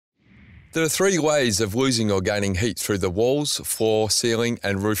There are three ways of losing or gaining heat through the walls, floor, ceiling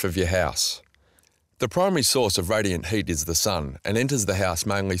and roof of your house. The primary source of radiant heat is the sun and enters the house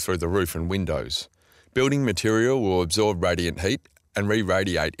mainly through the roof and windows. Building material will absorb radiant heat and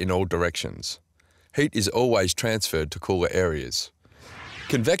re-radiate in all directions. Heat is always transferred to cooler areas.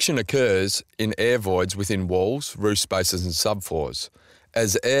 Convection occurs in air voids within walls, roof spaces and subfloors.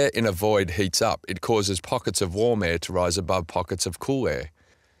 As air in a void heats up, it causes pockets of warm air to rise above pockets of cool air.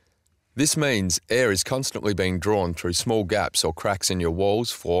 This means air is constantly being drawn through small gaps or cracks in your walls,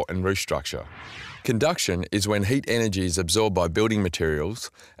 floor and roof structure. Conduction is when heat energy is absorbed by building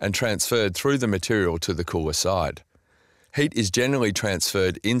materials and transferred through the material to the cooler side. Heat is generally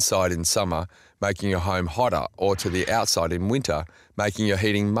transferred inside in summer, making your home hotter, or to the outside in winter, making your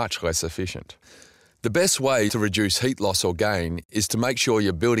heating much less efficient. The best way to reduce heat loss or gain is to make sure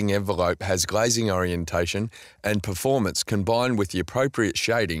your building envelope has glazing orientation and performance combined with the appropriate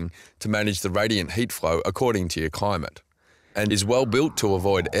shading to manage the radiant heat flow according to your climate, and is well built to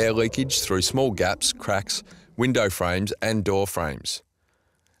avoid air leakage through small gaps, cracks, window frames and door frames,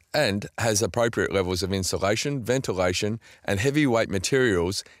 and has appropriate levels of insulation, ventilation and heavyweight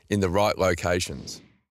materials in the right locations.